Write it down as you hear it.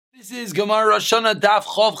This is Gemara Shana Daf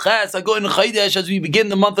Chov Ches. I go in Chaydesh as we begin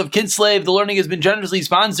the month of Kislev. The learning has been generously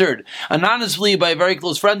sponsored anonymously by a very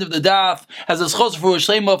close friend of the Daf as a schos for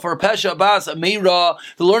Shlema for Pesha Bas Meira.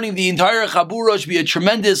 The learning of the entire Chabura should be a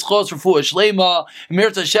tremendous schos for Shlema.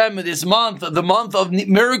 Mir Hashem, this month, the month of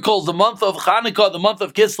miracles, the month of Chanukah, the month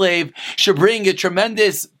of Kislev, should bring a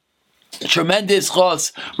tremendous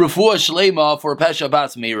chos refuah shlema for Pesha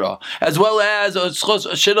Bas Meira, as well as a chos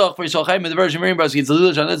shidduch for Yisrael Chaim in the version Miriam Bas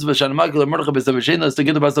Yitzalil Shanetz V'Shan Makil Mordechai B'Sav V'Shendel to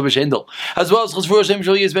get the Bas V'Shendel, as well as chos refuah Shem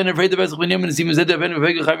Shal Yisben and Freda Bas Chvinim and Simu Zedeh Ben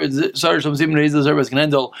V'Vega Chaim Sar Shem Simu Reizel Sar Bas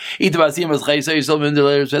Knendel Ita Bas Yim Bas Chai Sar Yisrael Ben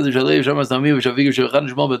Deler Sheder Shalev Shamas Nami V'Shavigu Shulchan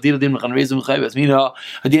Shmal Batir Din Mechan Reizim Chai Bas Mina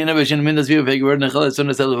Adina B'Shen Min Das Viva V'Vega Word Nechel Etzon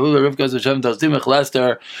Esel V'Vega Rivka Zoshem Tasdim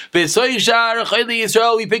Echlaster B'Soy Shar Chayli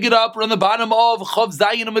Yisrael. We pick it up. We're on the bottom of Chav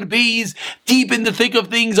Zayin Amud Beis, deep in the thick of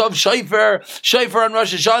things of Shofar on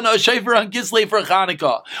Rosh Hashanah, Shofar on Kislev for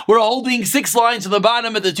Chanukah. We're holding 6 lines on the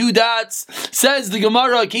bottom at the 2 dots. Says the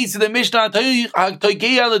Gemara, case of the Mishnah,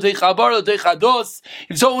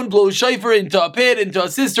 if someone blows Shofar into a pit, into a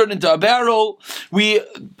cistern, into a barrel,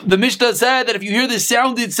 the Mishnah said that if you hear the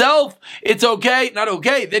sound itself, it's okay, not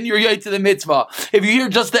okay, then you're yet to the mitzvah. If you hear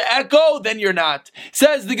just the echo, then you're not.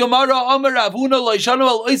 Says the Gemara,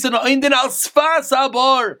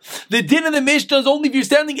 the din of the Mishnah is only if you're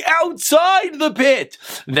standing outside the pit.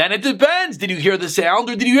 Then it depends. Did you hear the sound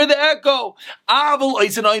or did you hear the echo?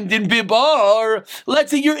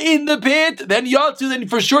 Let's say you're in the pit, then yatsu, then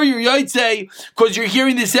for sure you're yaitse, because you're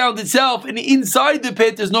hearing the sound itself, and inside the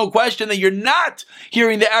pit there's no question that you're not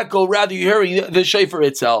hearing the echo, rather you're hearing the shofar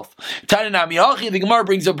itself. The Gemara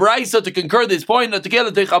brings a brisa to concur this point. I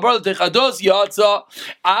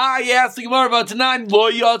asked the Gemara about tonight,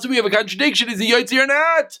 we have a contradiction, is he yaitse or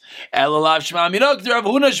not?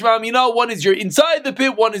 One is you're inside the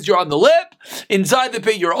pit, one is you're on the lip. Inside the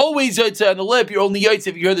pit, you're always yaitse. On the lip, you're only yaitse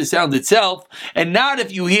if you hear the sound itself, and not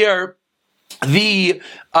if you hear the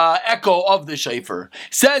echo of the shofar.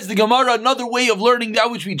 Says the Gemara, another way of learning that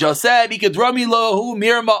which we just said, there are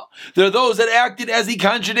those that acted as a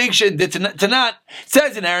contradiction. Tanat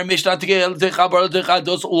says in our Mishnah,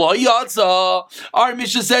 our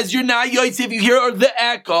Mishnah says you're not yaitse if you hear the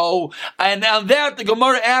echo, and on that the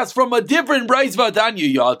Gemara asks from a different brayz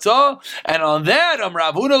v'atanya yatsa, and on that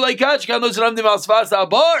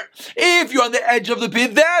if you're on the edge of the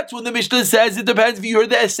pit, that's when the Mishnah says it depends if you hear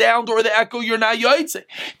the sound or the echo, you're not yaitse.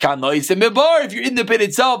 If you're in the pit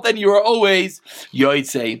itself, then you are always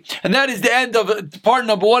yaitse. And that is the end of part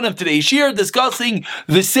number 1 of today's shir, discussing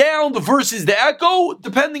the sound versus the echo,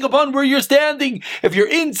 depending upon where you're standing. If you're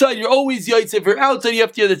inside, you're always yaitse. If you're outside, you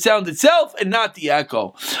have to hear the sound itself and not the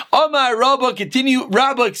echo. Amar Rabba, continuing on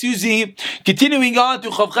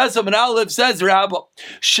to Chav Chesam and Aleph, says Rabba,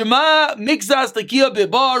 Shema mixas tekiah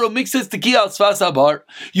bebar or mixas tekiah al sfas habar.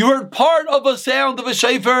 You heard part of a sound of a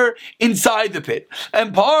shofar inside the pit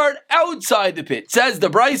and part outside the pit. Says the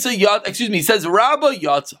Brisa says Rabba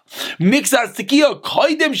Yatza. Mixas tekiah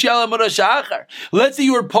koydem shel amud hashachar. Let's say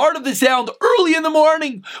you were part of the sound early in the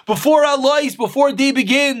morning, before alais, before day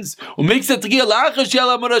begins. Mixas tekiah lachar shel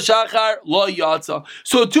amud hashachar lo yatza.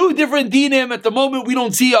 So 2 different dinim. At the moment we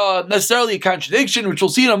don't see necessarily a contradiction, which we'll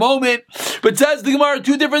see in a moment. But says the Gemara,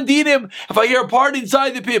 2 different dinim. If I hear part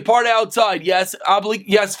inside the pit, part outside, yes,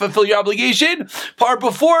 fulfill your obligation. Part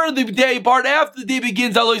before the day, part after the day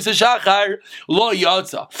begins, alois hashachar lo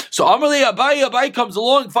yatza. So Amarle Abai comes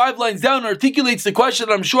along 5 lines down and articulates the question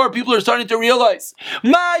that I'm sure people are starting to realize.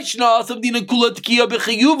 What's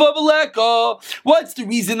the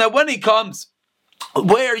reason that when it comes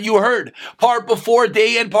where you heard part before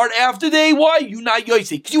day and part after day, why are you not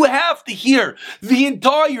yaitse? You have to hear the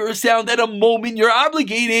entire sound at a moment you're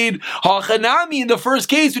obligated. Hachanami, in the first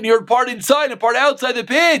case, when you heard part inside and part outside the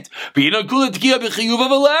pit.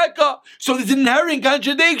 So there's an inherent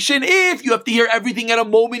contradiction. If you have to hear everything at a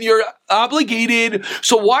moment you're obligated,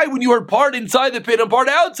 so why, when you heard part inside the pit and part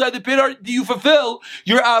outside the pit, do you fulfill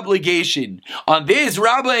your obligation? On this,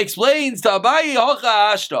 Rabbi explains to Abaye,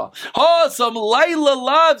 some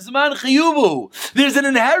there's an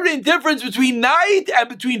inherent difference between night and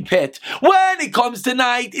between pit. When it comes to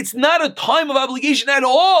night, it's not a time of obligation at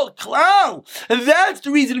all. Klal. And that's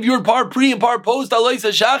the reason if you were part pre and part post alois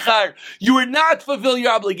hashachar, you will not fulfill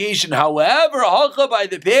your obligation. However, hacha by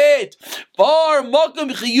the pit, bar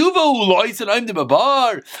makam chiyuvu lois and I'm the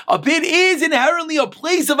babar. A pit is inherently a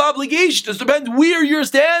place of obligation. It depends where you're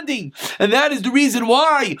standing, and that is the reason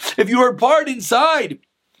why if you are part inside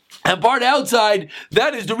and part outside,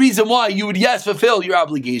 that is the reason why you would, yes, fulfill your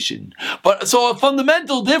obligation. But so a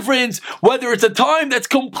fundamental difference, whether it's a time that's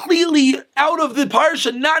completely out of the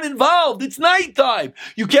parsha, not involved, it's nighttime,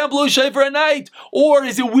 you can't blow shofar at night, or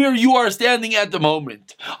is it where you are standing at the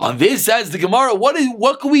moment? On this, says the Gemara,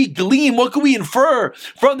 what can we glean, what can we infer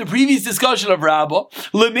from the previous discussion of Rabbah?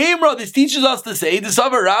 Lememra, this teaches us to say, the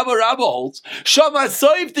Sava Rabbah holds, Shama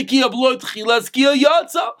Soif Tekiya Blo Tchilas Kiya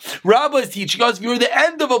Yatsa. Rabbah is teaching us, if you're the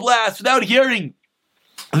end of a blast without hearing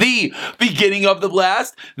the beginning of the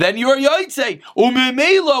blast, then you are Yaitse.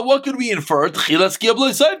 Umemela, what could we infer? From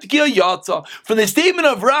the statement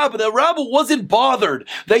of Rabbah, that Rabbah wasn't bothered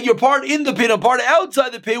that you're part in the pit and part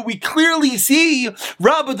outside the pit. We clearly see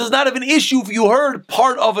Rabbah does not have an issue if you heard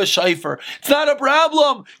part of a shofar. It's not a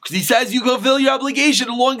problem, because he says you can fulfill your obligation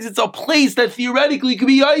as long as it's a place that theoretically could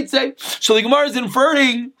be Yaitse. So the Gemara is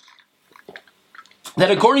inferring that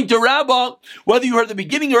according to Rabbah, whether you heard the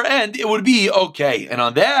beginning or end, it would be okay. And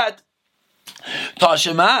on that,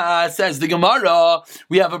 Tashema, says the Gemara,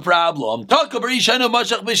 we have a problem. Excuse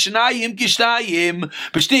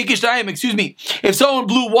me. If someone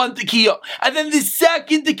blew one tekiah, and then the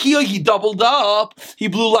second tekiah he doubled up, he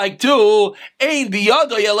blew like two, he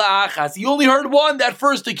only heard one, that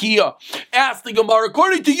first tekiah. Ask the Gemara,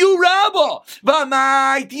 according to you, Rabbah,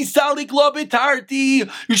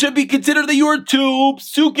 you should be considered that you were two,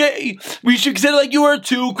 we should consider like you were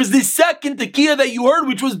two, because the second tekiah that you heard,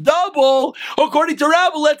 which was double, according to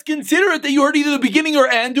Rabbah, let's consider it that you heard either the beginning or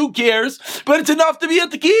end, who cares? But it's enough to be a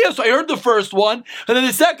tekiah. So I heard the first one, and then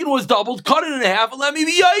the second was doubled, cut it in half, and let me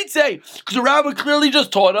be Yaitse. Because the Rabbah clearly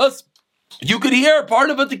just taught us, you could hear part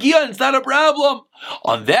of a tekiah, and it's not a problem.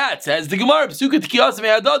 On that, says the Gemara,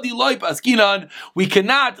 we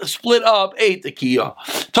cannot split up a tekiah.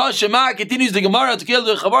 Tashema, continues the Gemara,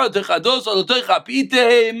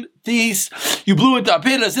 you blew into a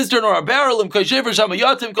pit, a cistern, or a barrel, again,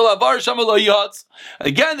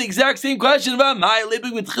 the exact same question about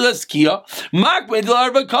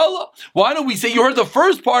why don't we say you heard the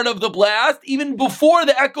first part of the blast even before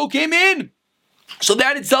the echo came in? So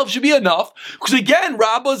that itself should be enough, because again,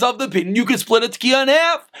 Rabbah is of the opinion you can split a tekiah in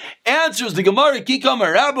half. Answers the Gemara, Kikam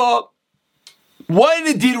Rabbah.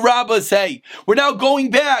 What did Rabbah say? We're now going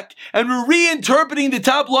back and we're reinterpreting the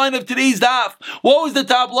top line of today's daf. What was the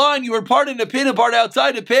top line? You were part in the pit and part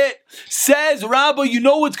outside the pit. Says Rabbah, you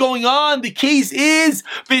know what's going on. The case is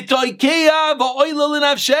the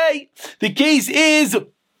case is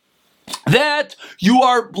that you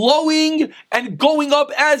are blowing and going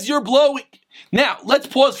up as you're blowing. Now, let's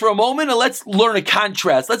pause for a moment and let's learn a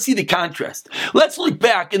contrast. Let's see the contrast. Let's look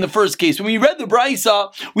back in the first case. When we read the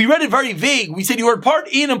Brisa, we read it very vague. We said you heard part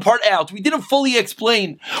in and part out. We didn't fully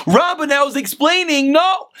explain. Rabbah now is explaining,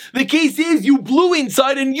 no, the case is you blew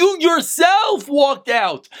inside and you yourself walked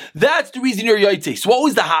out. That's the reason you're Yaitse. So what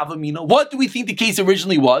was the Havamina? What do we think the case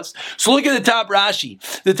originally was? So look at the top Rashi.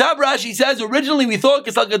 The top Rashi says, originally we thought,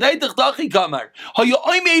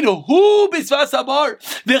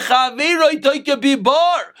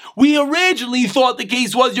 we originally thought the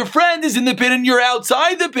case was your friend is in the pit and you're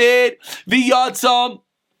outside the pit.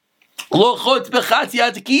 And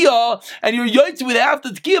you're yoitza with half the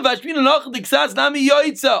tekiah.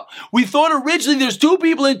 We thought originally there's two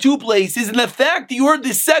people in two places, and the fact that you heard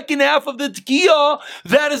the second half of the tekiah,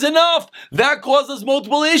 that is enough. That causes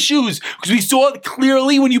multiple issues, because we saw it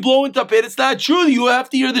clearly when you blow into a pit, it's not true. You have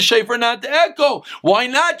to hear the shofar, not the echo. Why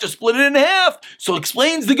not just split it in half? So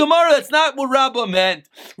explains the Gemara, that's not what Rabbah meant.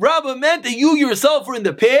 Rabbah meant that you yourself are in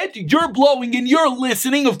the pit, you're blowing and you're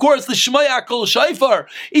listening. Of course, the Shema Yakol Shofar,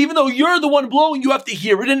 even though you're the one blowing, you have to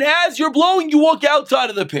hear it, and as you're blowing, you walk outside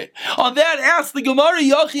of the pit. On that, ask the Gemara,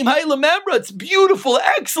 Yachim Hayla Memra, it's beautiful,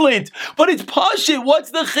 excellent, but it's Pashit,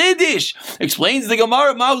 what's the Chiddush? Explains the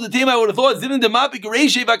Gemara, I would have thought,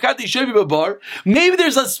 maybe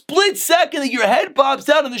there's a split second that your head pops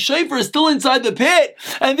out and the shofar is still inside the pit,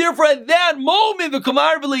 and therefore at that moment, at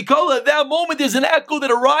that moment there's an echo that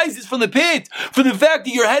arises from the pit, for the fact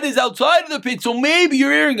that your head is outside of the pit, so maybe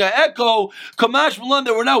you're hearing an echo, Kamash Malan,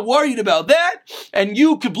 that we're not worried about that, and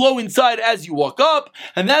you could blow inside as you walk up,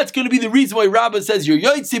 and that's going to be the reason why Rabbah says you're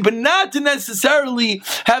Yaitse, but not to necessarily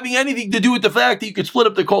having anything to do with the fact that you could split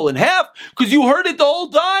up the kol in half, because you heard it the whole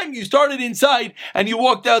time. You started inside and you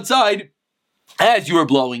walked outside as you were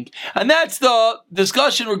blowing. And that's the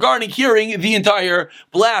discussion regarding hearing the entire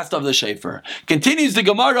blast of the shofar. Continues the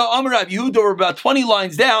Gemara, Amar Rav Yehuda, we're about 20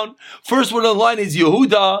 lines down. First one on the line is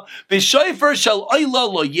Yehuda, V'shofar shel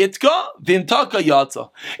ayla lo yitka, v'imtaka yatza.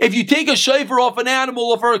 If you take a shofar off an animal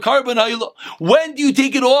or for a carbon ayla, when do you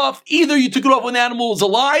take it off? Either you took it off when the animal was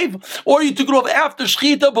alive, or you took it off after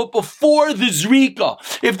shchita, but before the zrika.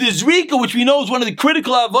 If the zrika, which we know is one of the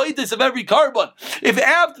critical avodas of every carbon, if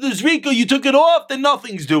after the zrika you took it off, then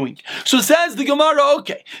nothing's doing. So says the Gemara,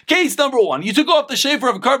 okay, case number one, you took off the shofar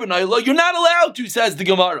of a carbon ayla, you're not allowed to, says the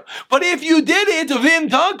Gemara. But if you did it, vim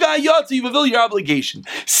taka yatsa, you fulfill your obligation.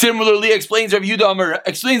 Similarly, explains Rav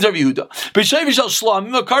Yehuda, b'shofar shel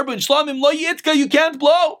shlamim, a carbon shlamim lo yitka, you can't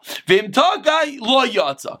blow. Vim taka lo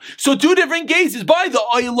yatsa. So two different cases. By the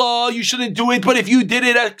ayla, you shouldn't do it, but if you did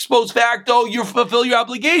it ex post facto, you fulfill your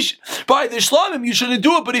obligation. By the shlamim, you shouldn't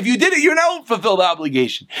do it, but if you did it, you're now fulfill the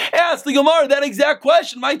obligation. Ask the Gemara that exact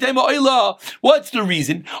question. My time oila. What's the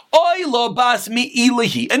reason? Oila bas mi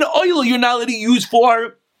ilahi. An oila you're not allowed to use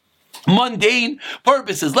for mundane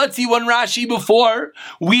purposes. Let's see one Rashi before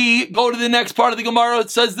we go to the next part of the Gemara. It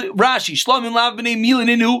says that Rashi, Shlamim lav b'nei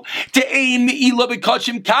milaninu te'ein me'ila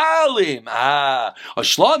b'kachim kalim. A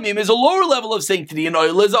Shlamim is a lower level of sanctity and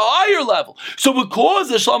oil is a higher level. So because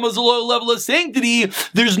the Shlamim is a lower level of sanctity,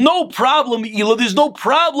 there's no problem, there's no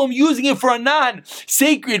problem using it for a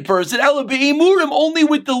non-sacred person. Ela be'imurim, only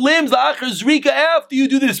with the limbs, the achar zrika, after you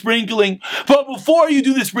do the sprinkling. But before you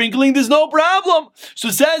do the sprinkling, there's no problem. So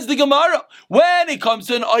says the Gemara, when it comes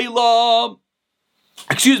to an oila,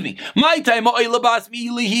 my time oila bas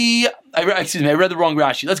milihi. I read the wrong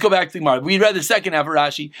Rashi. Let's go back to the Gemara. We read the second half of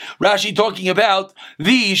Rashi. Rashi talking about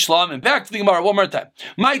the Shlamim. Back to the Gemara one more time.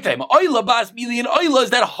 My time oila bas milihi, and oila is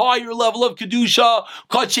that higher level of kedusha,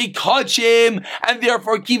 kachim, and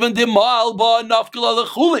therefore kivan demal ba nafkala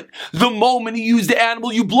lechulin. The moment you use the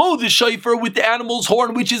animal, you blow the shofar with the animal's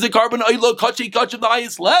horn, which is a carbon oila kach of the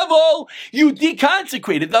highest level. You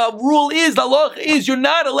deconsecrate it. The rule is, the law is, you're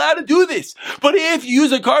not allowed to do this. But if you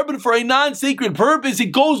use a carbon for a non-sacred purpose, it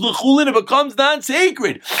goes lechulin, it becomes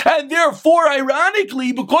non-sacred. And therefore,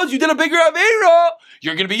 ironically, because you did a bigger Aveira,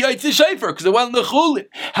 you're going to be Yaitz Shofar, because it went lechulin.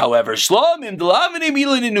 However, Shlamim,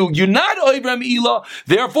 you're not Oivra Me'ila,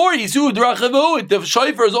 therefore, Yisu Drachavu, the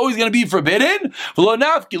Shofar is always going to be forbidden,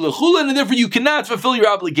 and therefore you cannot fulfill your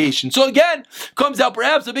obligation. So again, comes out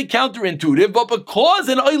perhaps a bit counterintuitive, but because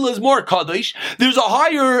an Oila is more Kaddish, there's a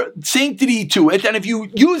higher sanctity to it, and if you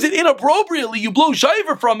use it inappropriately, you blow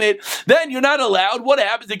Shofar from it, then you're not allowed. What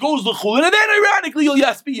happens? It goes lechulin, and then ironically, you'll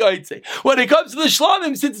yes be Yaitz. When it comes to the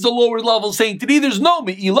Shlamim, since it's a lower level sanctity, there's no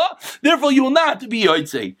Me'ila, therefore you will not be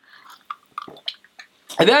Yaitz.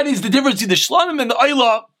 And that is the difference between the Shlamim and the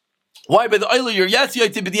Ayla. Why by the Ayla you're yes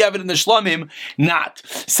Yaitz, but the Avid and the Shlamim not.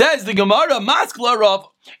 Says the Gemara, Maskla Rav,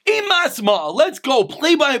 Imasma, let's go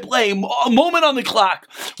play by play, a moment on the clock.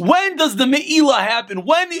 When does the Me'ila happen?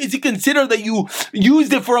 When is it considered that you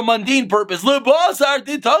used it for a mundane purpose? Lebasar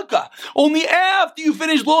ditaka. Only after you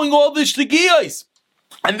finish blowing all the shtegiyos.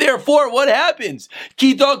 And therefore, what happens?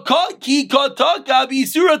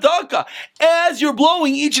 As you're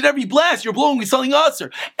blowing each and every blast, you're blowing with something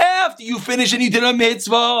aser. After you finish and you did a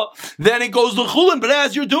mitzvah, then it goes to chulin. But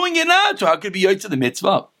as you're doing it not, so how could it be yaitz to the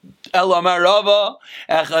mitzvah? You're not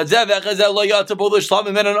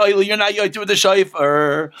yaitz with the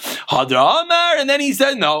shofar. And then he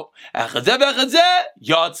said, no. Why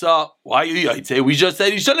are you yaitz? We just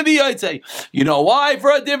said you shouldn't be yaitz. You know why?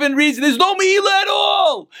 For a different reason. There's no me'ila at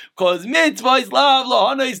all. Because mitzvah is lav,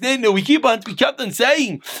 lahana is nenu. We kept on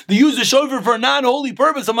saying the use of shofar for a non-holy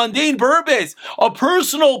purpose, a mundane purpose, a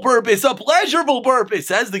personal purpose, a pleasurable purpose.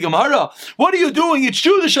 Says the Gemara, what are you doing? It's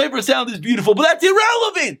true the shofar sound is beautiful, but that's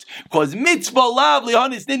irrelevant. Because mitzvah lav,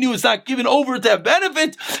 lahana is nenu is not given over to have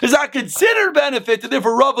benefit, is not considered benefit, and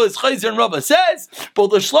therefore Rava is chayzer, and Rava says,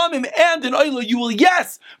 both the shlamim and an oila, you will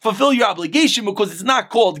yes fulfill your obligation because it's not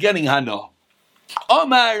called getting hana.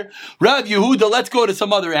 Omar, Rav Yehuda, let's go to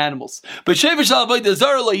some other animals. But Shever Shal Avodah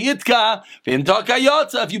Zarah Lo Yitka, Vim Taka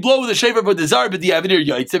Yatza, if you blow with a Shever Avodah Zarah, but the Avidir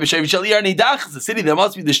Yaitze, but Shever Shal Yar Nidach, the city that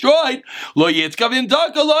must be destroyed, Lo Yitka, Vim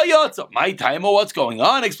Taka Lo Yatza. My time, what's going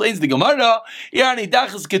on? Explains the Gemara, Yar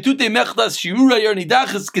Nidach is Ketute Mechdas Shiura, Yar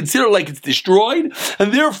Nidach is considered like it's destroyed,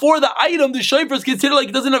 and therefore the item, the Shever, is considered like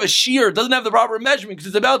it doesn't have a shear, it doesn't have the proper measurement, because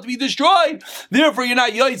it's about to be destroyed. Therefore, you're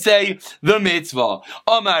not Yaitze, the mitzvah.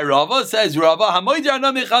 Omar Rava, says Rava, someone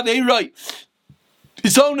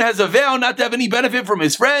has a vow not to have any benefit from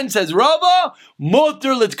his friend, says Rava,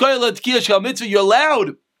 Motor L'Tkaya L'Tkiyah Shal Mitzvah, you're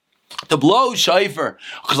allowed to blow shofar,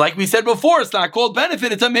 because like we said before, it's not called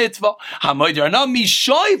benefit, it's a mitzvah.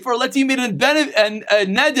 Shofar, let's say you made a benefit and a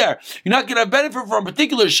neder, you're not going to have benefit from a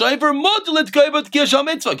particular shofar.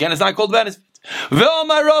 Again, it's not called benefit.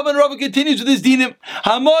 Ve'omar Rav, and Rav continues with this dinim.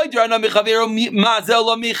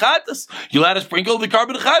 You'll have to sprinkle the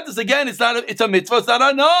carbon chatas. Again, it's a mitzvah, it's not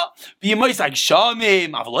a no. Because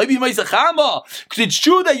it's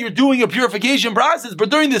true that you're doing a purification process,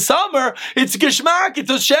 but during the summer, it's geshmak,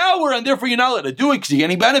 it's a shower, and therefore you're not allowed to do it because you're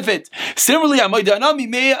getting benefit. Similarly, then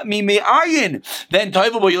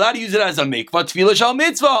toivable, you're allowed to use it as a mikvah, tefillah shal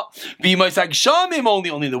mitzvah.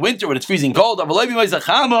 Only in the winter when it's freezing cold.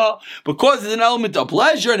 Because an element of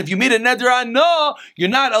pleasure, and if you made a neder on no, you're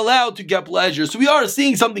not allowed to get pleasure. So we are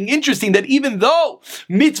seeing something interesting, that even though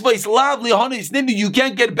mitzvah is lavli hanis nindu, you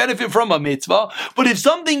can't get benefit from a mitzvah, but if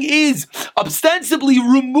something is ostensibly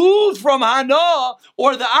removed from hana,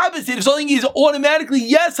 or the opposite, if something is automatically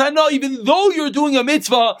yes hana, even though you're doing a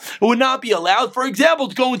mitzvah, it would not be allowed, for example,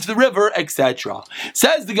 to go into the river, etc.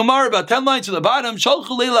 Says the Gemara about 10 lines to the bottom, Shalchu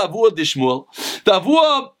leila avua d'Shmuel. The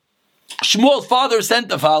avua, Shmuel's father sent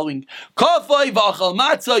the following: if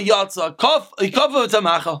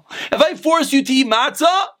I force you to eat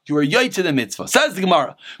matzah, you are yoy to the mitzvah. Says the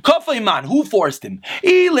Gemara, Kafay man, who forced him?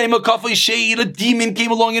 A demon came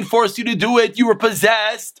along and forced you to do it. You were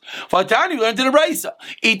possessed. Fatani, we learned in the Brisa.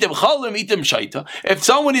 If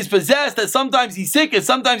someone is possessed, that sometimes he's sick and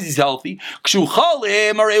sometimes he's healthy. When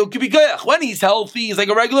he's healthy, he's like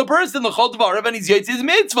a regular person. And he's yoy to his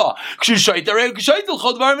mitzvah.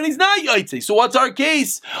 And he's not yoy. So what's our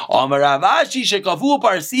case?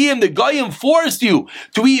 The Goyim forced you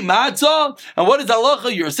to eat matzah. And what is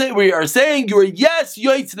halacha? We are saying you are yes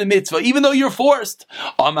yoy to the mitzvah, even though you're forced.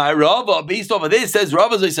 Amar Rava, based off of this, says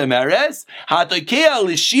Rava Zoysemeres, Hatakea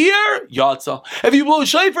l'shir yatsa. If you blow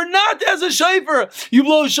shofar not as a shofar, you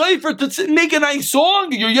blow shofar to make a nice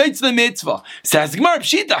song, you're yoy to the mitzvah. Says Gemara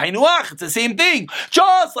Pshita Hainuach. It's the same thing.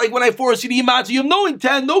 Just like when I force you to eat matzah, you have no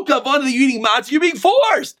intent, no kavanah that you're eating matzah. You're being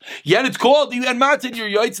forced. Yet it's called you had matzah and you're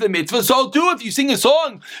yoy to the mitzvah. So too, if you sing a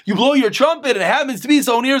song, you blow your trumpet, it happens to be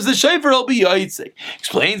so near as the shofar, it'll be yoy.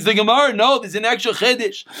 Explains the Gemara, no, there's an extra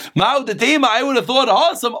chiddush. I would have thought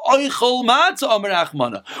awesome.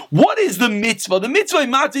 What is the mitzvah? The mitzvah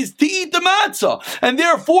matzah is to eat the matzah, and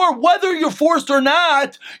therefore, whether you're forced or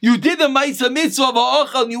not, you did the ma'isa mitzvah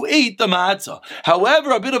va'achal and you ate the matzah.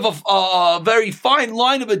 However, a bit of a very fine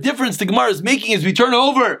line of a difference the Gemara is making as we turn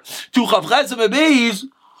over to Chav Chesed Beis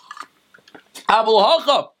Abul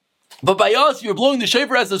Hacha. But by us, you're blowing the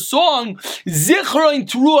shofar as a song, Zichron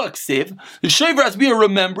Teruach Siv. The shofar has to be a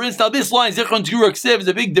remembrance. Now this line, Zichron Teruach Siv, is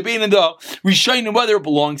a big debate in the Rishonim whether it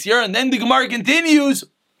belongs here. And then the Gemara continues,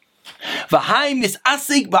 V'haim is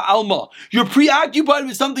asik ba'alma. You're preoccupied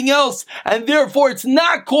with something else, and therefore it's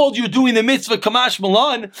not called you're doing the mitzvah Kamash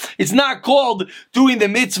Malan. It's not called doing the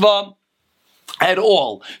mitzvah at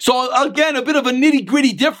all. So again, a bit of a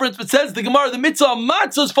nitty-gritty difference, but says the Gemara, the mitzvah of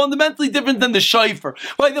matzah is fundamentally different than the shofar.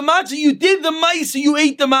 By the matzah, you did the ma'isa, you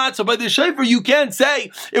ate the matzah. By the shofar, you can't say,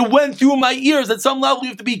 it went through my ears. At some level, you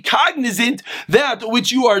have to be cognizant that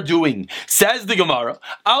which you are doing. Says the Gemara,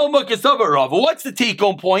 Alma Kesava Rava. What's the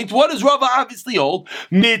take-home point? What does Rava obviously hold?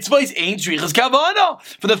 Mitzvah is ain't shrichas kavana.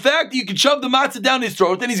 For the fact that you can shove the matzah down his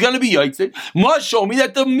throat and he's going to be yaitzit, must show me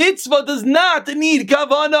that the mitzvah does not need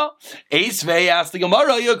kavana. Esvei asked the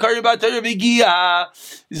Gemara, if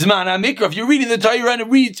you're reading the Torah and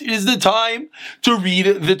it is the time to read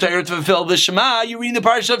the Torah to fulfill the Shema, you're reading the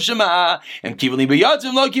Parsha of Shema, and Kivan Liba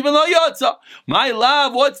Yatzim, lo Kivan lo Yatza. My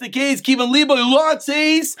love, what's the case? Kivan Liba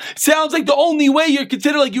Yatzis sounds like the only way you're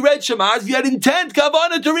considered like you read Shema is if you had intent,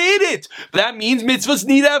 Kavanah, to read it. But that means mitzvahs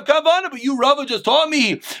need to have Kavanah, but you, Rava, just taught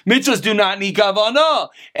me mitzvahs do not need Kavanah.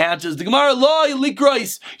 Answers the Gemara, lo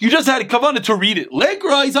Likrais. You just had Kavanah to read it.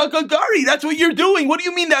 Likrais, Hakagari, that's what you're doing. What do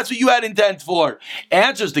you mean that's what you had intent for?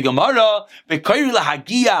 Answers the Gemara,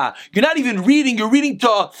 you're not even reading, you're reading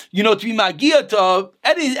to be magia, to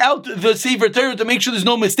edit out the Sefer Torah to make sure there's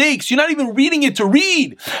no mistakes. You're not even reading it to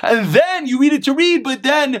read. And then you read it to read, but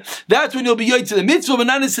then that's when you'll be yoytze the mitzvah, but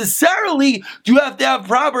not necessarily do you have to have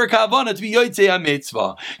proper kavanah to be yoytze a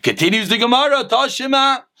mitzvah. Continues the Gemara,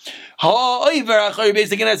 Tashima. If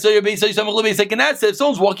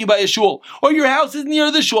someone's walking by a shul, or your house is near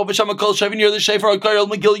the shul, near the shofar, or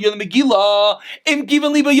the Megillah,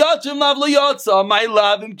 my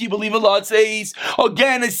love,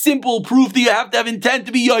 again, a simple proof that you have to have intent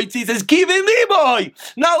to be yoytze. He says, Kivin Liboy,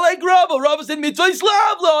 not like Rava. Rava said, Mitzvah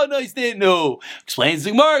Slav, no. Explains the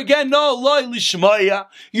Gemara again, no, Lishmaya.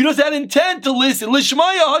 You just had intent to listen.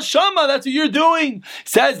 Lishmaya, Hashama, that's what you're doing.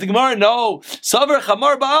 Says the Gemara, no. Savar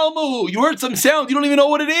Chamar ba'almu. You heard some sound, you don't even know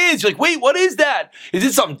what it is. You're like, wait, what is that? Is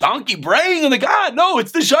it some donkey braying? And like, no,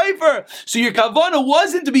 it's the shofar. So your kavanah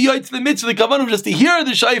wasn't to be yoytz the mitzvah, the kavanah was just to hear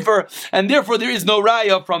the shofar, and therefore there is no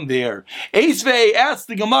raya from there. Eisvei asks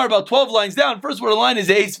the Gemara about 12 lines down. First word of the line is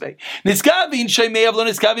Eisvei. Niskavin shemei avlo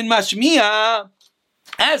niskavin mashmiya.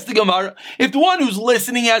 Ask the Gemara, if the one who's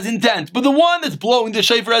listening has intent, but the one that's blowing the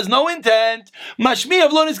shofar has no intent, mashmiya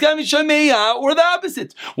avlo niskavin shemeiya, or the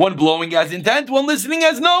opposite. One blowing has intent, one listening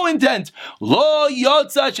has no intent. Lo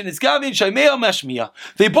yotzach and niskavin shemeiya mashmiya.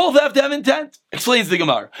 They both have to have intent. Explains the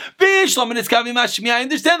Gemara. I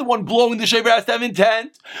understand the one blowing the shofar has to have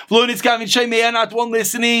intent. Lo niskavin shemeiya, not one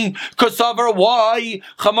listening. Kosavar, why?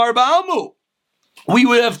 Chamar ba'almu. We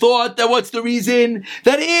would have thought that what's the reason?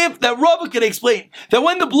 That Rava could explain that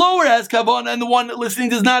when the blower has kavanah and the one listening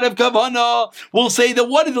does not have kavanah, we'll say that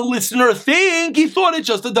what did the listener think? He thought it's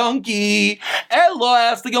just a donkey. Ella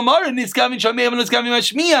asked the Gemara, niskavin shameim and niskavin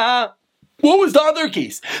mashmiya. What was the other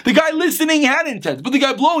case? The guy listening had intent, but the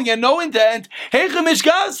guy blowing had no intent. How is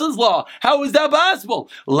that possible?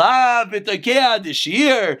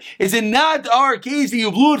 Is it not our case that you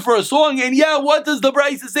blew it for a song? And what does the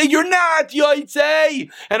Brisa say? You're not Yotzei.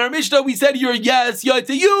 And our Mishnah, we said you're yes,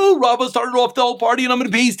 Yotzei. You, Rava, started off the whole party, and I'm going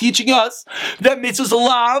to be teaching us that mitzvah's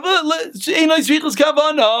alav.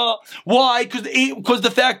 Why? Because the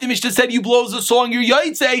fact that Mishnah said you blows a song, you're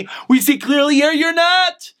Yotzei. We see clearly here you're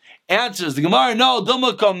not. Answers the Gemara, no, the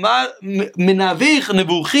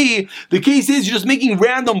case is you're just making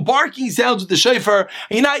random barking sounds with the shofar,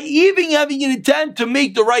 and you're not even having an intent to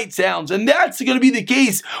make the right sounds. And that's going to be the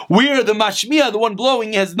case where the mashmiya, the one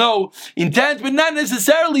blowing, has no intent, but not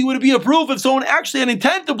necessarily would it be a proof if someone actually had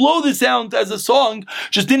intent to blow the sound as a song,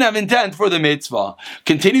 just didn't have intent for the mitzvah.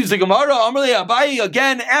 Continues the Gemara, Amarle Abaye,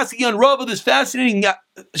 again asking on Rava this fascinating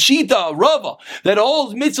Shita, Rava, that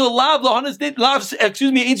holds mitzvah lav lahanas lav.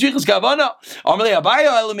 Excuse me, ain't shvichas kavana. Amalei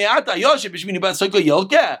Abaya elameata yoshe b'shmini bas sukkah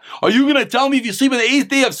yolke. Are you going to tell me if you sleep on the 8th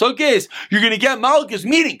day of Sukkot, you're going to get malchus?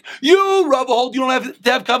 Meaning, you Rava hold you don't have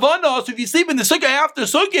to have kavana. So if you sleep in the sukkah after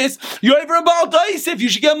Sukkot, you're over about If you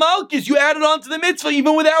should get malchus, you add it on to the mitzvah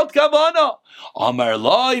even without kavana. Amar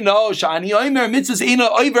Loi, no shani oimer mitzvahs eina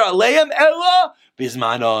over aleim ella.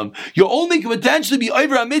 You only can potentially be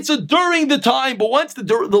over a mitzvah during the time, but once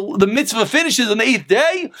the mitzvah finishes on the 8th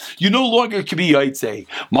day, you no longer can be Yotzei.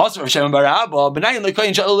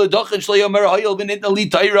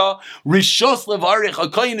 A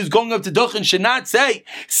kohen is going up to Duchen should not say,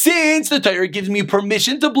 since the Torah gives me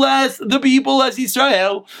permission to bless the people as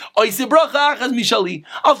Israel, I'll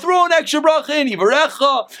throw an extra bracha in,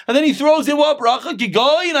 and then he throws in what bracha?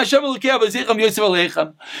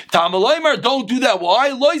 Don't do that. Why?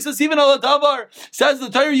 Says the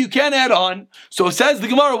Torah you can't add on. So says the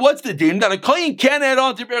Gemara, what's the din? That a kohen can't add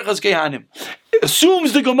on to Berachas Kehanim.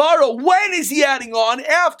 Assumes the Gemara, when is he adding on?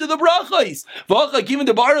 After the brachos. Given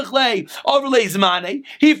the Baruch Lei, overlay Zmane,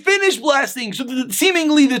 he finished blessing, so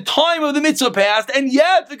seemingly the time of the mitzvah passed, and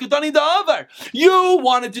yet the Ketani Da'avar. You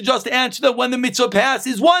wanted to just answer that when the mitzvah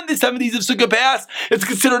passes, the 70s of Sukkah pass, it's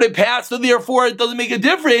considered a pass, so therefore it doesn't make a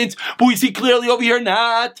difference. But we see clearly over here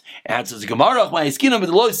not. Answers the Gemara, when I skin him, he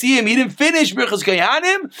didn't finish Berachas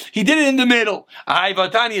Kehanim, he did it in the middle.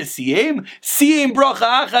 Vatanya Siyim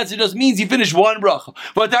bracha achas, it just means he finished one bracha.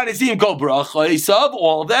 But I see him called bracha Esav,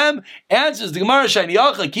 all of them. Answers the Gemara Shani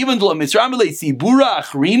Yacha Kivan Dula Mitzramele Sibura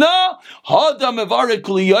Achrina Hadam Evarek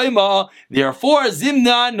Kuliyayma. Therefore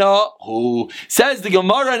Zimna Na Hu. Says the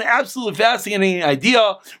Gemara an absolute fascinating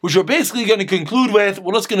idea, which we're basically going to conclude with.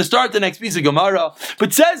 We're just going to start the next piece of Gemara.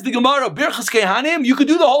 But says the Gemara Berachas Kehanim, you could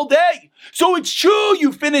do the whole day. So it's true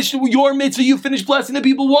you finished your mitzvah, you finished blessing the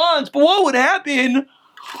people once. But what would happen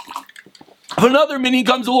if another minion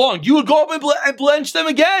comes along? You would go up and blench them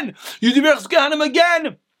again. You do Berachas Kehanim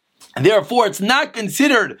again. And therefore, it's not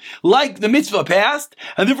considered like the mitzvah passed.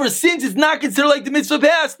 And therefore, since it's not considered like the mitzvah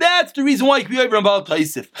passed, that's the reason why you can be over on Baal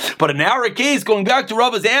Taisif. But in our case, going back to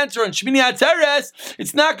Rava's answer on Shmini Atzeres,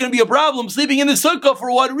 it's not going to be a problem sleeping in the sukkah.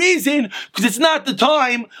 For what reason? Because it's not the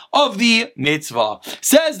time of the mitzvah.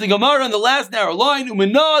 Says the Gemara on the last narrow line,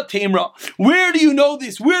 Umena Temra. Where do you know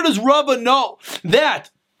this? Where does Rava know that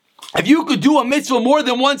if you could do a mitzvah more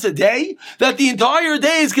than once a day, that the entire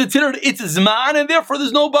day is considered its zman, and therefore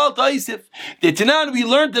there's no Baal Taisif? The Tanan we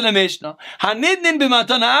learned in the Mishnah.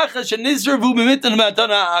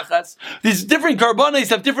 These different karbanos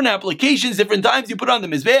have different applications, different times you put on the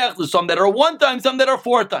mizbeach. There's some that are 1 time, some that are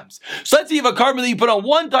 4 times. So let's say you have a carbon that you put on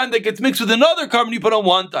 1 time that gets mixed with another carbon you put on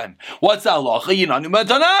 1 time. What's the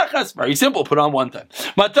halacha? Very simple, put on 1 time.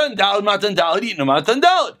 Matan daled, matan daled, matan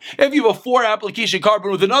daled. If you have a 4 application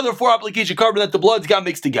carbon with another another 4 application carbon that the bloods got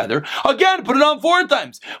mixed together. Again, put it on 4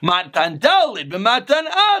 times. Matan dalid b'matan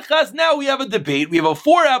achas. Now we have a debate. We have a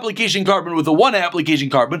 4 application carbon with a 1 application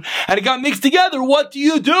carbon, and it got mixed together. What do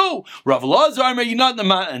you do? Rav Elazar, are you not the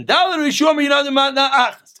matan dalid? Rishon, are you not the matan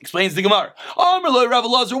achas? Explains the Gemara. Amar lo Rav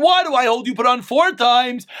Elazar, why do I hold you put on 4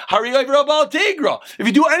 times? Hari over Abal Tigra. If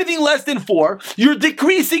you do anything less than 4, you're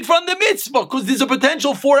decreasing from the mitzvah because there's a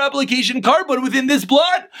potential 4 application carbon within this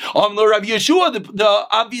blood. Amar lo Rav Yeshua, the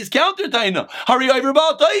obvious counter taina. Hari over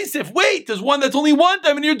Abal Taisif. Wait, there's one that's only 1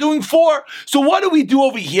 time and you're doing 4. So what do we do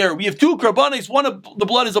over here? We have 2 carbonates. One of the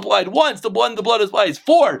blood is applied once. The blood is applied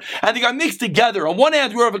 4, and they got mixed together. On one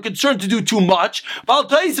hand, we have a concern to do too much. Bal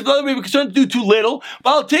Taisif. The other we have a concern to do too little.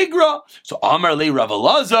 Bal Tigra. So Amar le Rav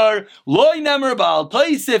Elazar, loy nemer Bal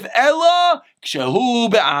Taisif ella kshehu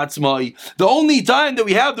be'atzmai. The only time that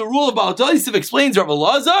we have the rule of Bal Taisif, explains Rav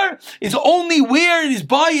Elazar, is only where it is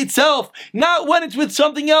by itself, not when it's with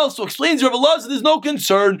something else. So explains Rav Elazar, there's no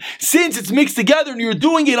concern since it's mixed together and you're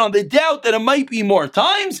doing it on the doubt that it might be more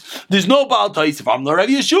times. There's no Bal Taisif. Amar Rav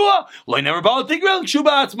Yeshua, loy nemer Bal Tigra kshehu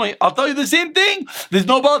be'atzmai. I'll tell you the same thing. There's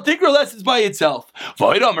no Bal Tigra unless it's by itself.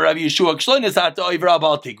 V'oidam Rav Yeshua kshloi nesata oivra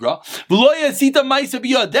Bal Tigra v'lo yasita ma'isa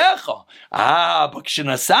biyadecha. But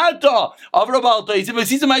kshenasata says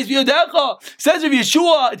Rav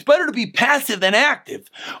Yeshua, it's better to be passive than active.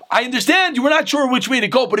 I understand you were not sure which way to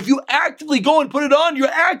go, but if you actively go and put it on, you're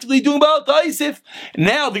actively doing Baal Taisif.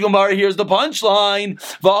 Now the Gemara here's the punchline.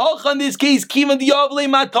 In this case,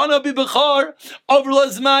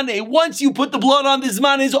 once you put the blood on, the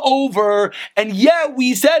zman is over. And yet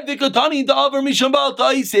we said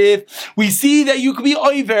we see that you could be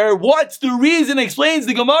over. What's the reason? Explains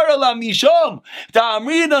the Gemara la misham.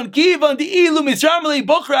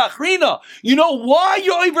 You know why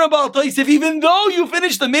you're over about Taisif even though you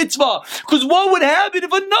finished the mitzvah? Because what would happen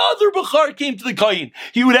if another Bechar came to the Kayin?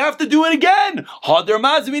 He would have to do it again.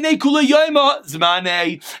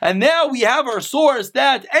 And now we have our source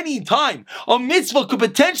that any time a mitzvah could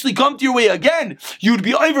potentially come to your way again, you'd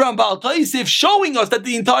be over on Baal Taisif, showing us that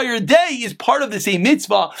the entire day is part of the same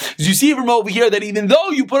mitzvah. As you see from over here, that even though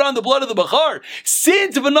you put on the blood of the Bechar,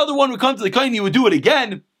 since if another one would come to the Kayin, you would do it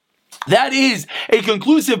again. That is a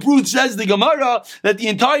conclusive proof, says the Gemara, that the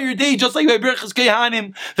entire day, just like by Birchas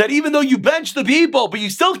Kehanim, that even though you bench the people, but you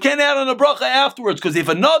still can't add on a bracha afterwards, because if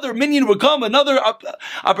another minion would come, another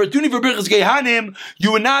opportunity for Birchas Kehanim,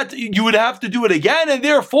 you would have to do it again, and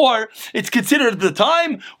therefore, it's considered at the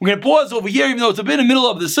time. We're going to pause over here, even though it's a bit in the middle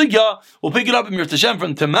of the sugya. We'll pick it up in Mir Tashem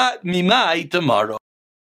from Mimai tomorrow.